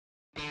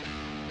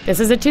This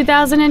is a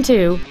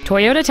 2002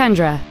 Toyota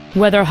Tundra.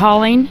 Whether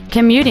hauling,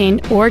 commuting,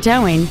 or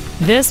towing,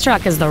 this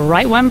truck is the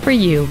right one for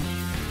you.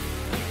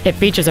 It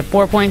features a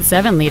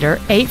 4.7-liter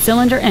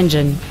 8-cylinder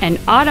engine, an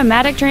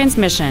automatic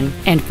transmission,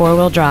 and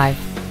 4-wheel drive.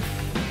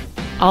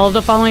 All of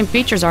the following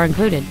features are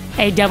included: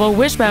 a double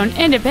wishbone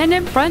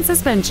independent front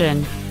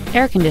suspension,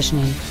 air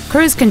conditioning,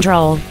 cruise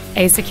control,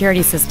 a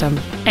security system,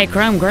 a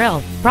chrome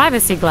grille,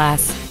 privacy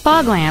glass,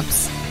 fog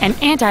lamps, an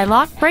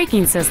anti-lock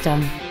braking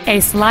system, a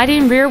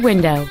sliding rear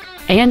window,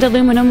 and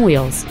aluminum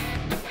wheels.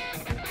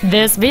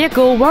 This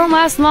vehicle won't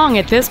last long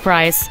at this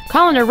price.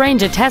 Call and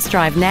arrange a test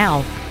drive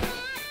now.